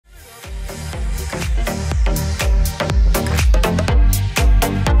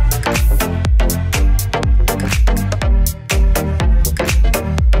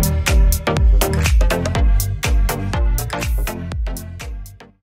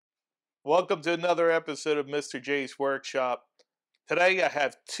Welcome to another episode of Mr. J's Workshop. Today I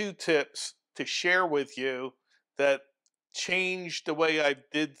have two tips to share with you that changed the way I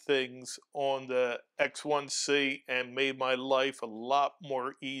did things on the X1C and made my life a lot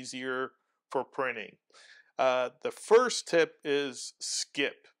more easier for printing. The first tip is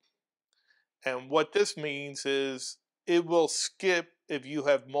skip. And what this means is it will skip if you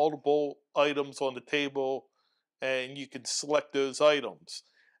have multiple items on the table and you can select those items.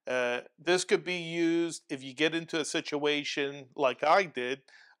 This could be used if you get into a situation like I did.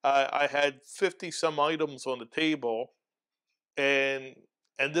 I had 50 some items on the table and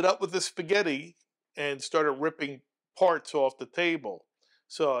ended up with the spaghetti and started ripping parts off the table.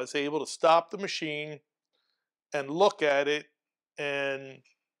 So I was able to stop the machine and look at it and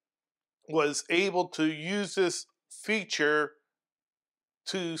was able to use this feature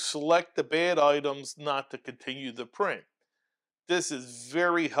to select the bad items not to continue the print. This is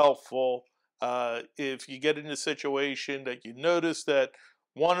very helpful if you get in a situation that you notice that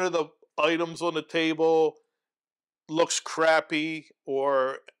one of the items on the table looks crappy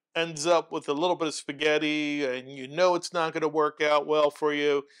or ends up with a little bit of spaghetti and you know it's not going to work out well for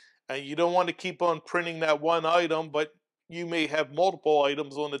you and you don't want to keep on printing that one item, but you may have multiple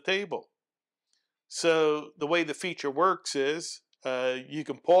items on the table. So the way the feature works is you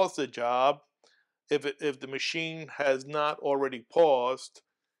can pause the job. If the machine has not already paused,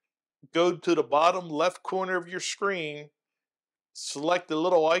 go to the bottom left corner of your screen, select the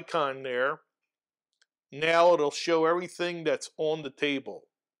little icon there. Now it'll show everything that's on the table.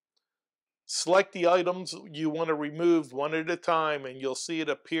 Select the items you want to remove one at a time and you'll see it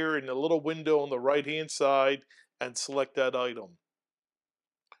appear in the little window on the right hand side and select that item.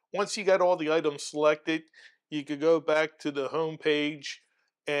 Once you got all the items selected, you could go back to the home page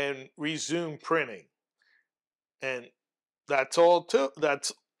and resume printing. And that's all to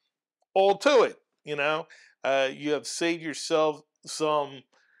it. You have saved yourself some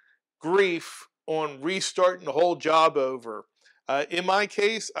grief on restarting the whole job over. In my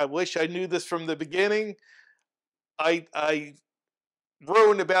case, I wish I knew this from the beginning. I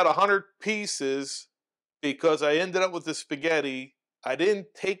ruined about 100 pieces because I ended up with the spaghetti. I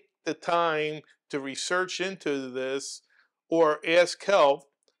didn't take the time to research into this or ask help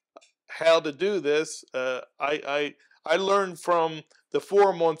how to do this. I learned from the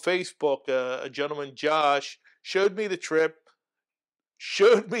forum on Facebook. A gentleman, Josh, showed me the trick,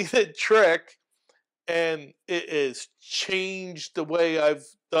 and it has changed the way I've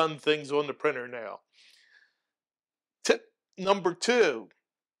done things on the printer now. Tip number two.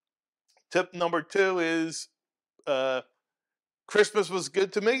 Tip number two is Christmas was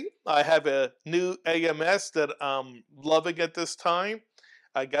good to me. I have a new AMS that I'm loving at this time.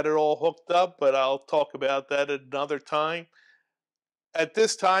 I got it all hooked up, but I'll talk about that at another time. At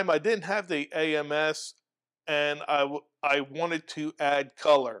this time, I didn't have the AMS, and I wanted to add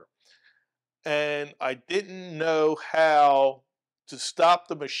color. And I didn't know how to stop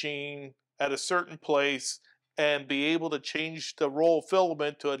the machine at a certain place and be able to change the roll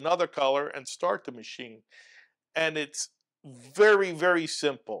filament to another color and start the machine. And it's very, very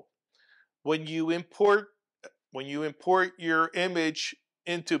simple. When you import your image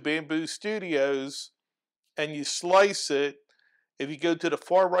into Bambu Studios and you slice it, if you go to the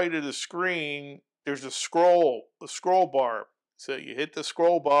far right of the screen, there's a scroll bar. So you hit the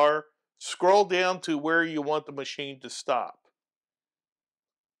scroll bar, scroll down to where you want the machine to stop.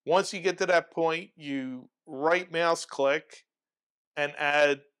 Once you get to that point, you right mouse click and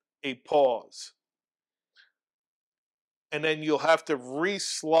add a pause. And then you'll have to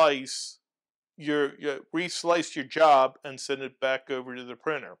reslice your job and send it back over to the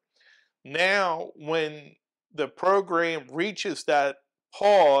printer. Now, when the program reaches that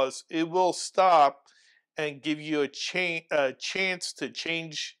pause, it will stop and give you a chance to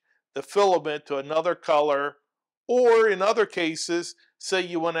change the filament to another color, or in other cases, say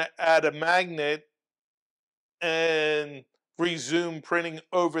you want to add a magnet and resume printing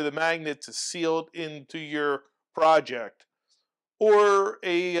over the magnet to seal it into your project, or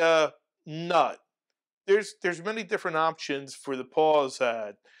a nut. There's many different options for the pause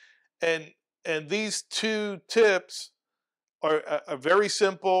add, and these two tips are very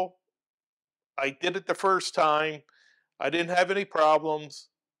simple. I did it the first time. I didn't have any problems,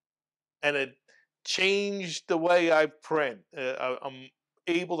 and it changed the way I print. I'm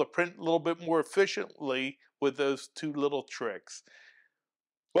able to print a little bit more efficiently with those two little tricks.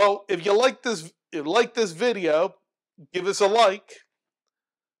 Well, if you like this video, give us a like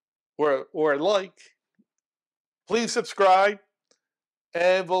or a like. Please subscribe,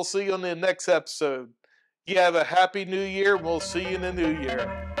 and we'll see you on the next episode. You have a happy new year. We'll see you in the new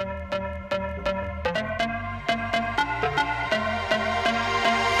year.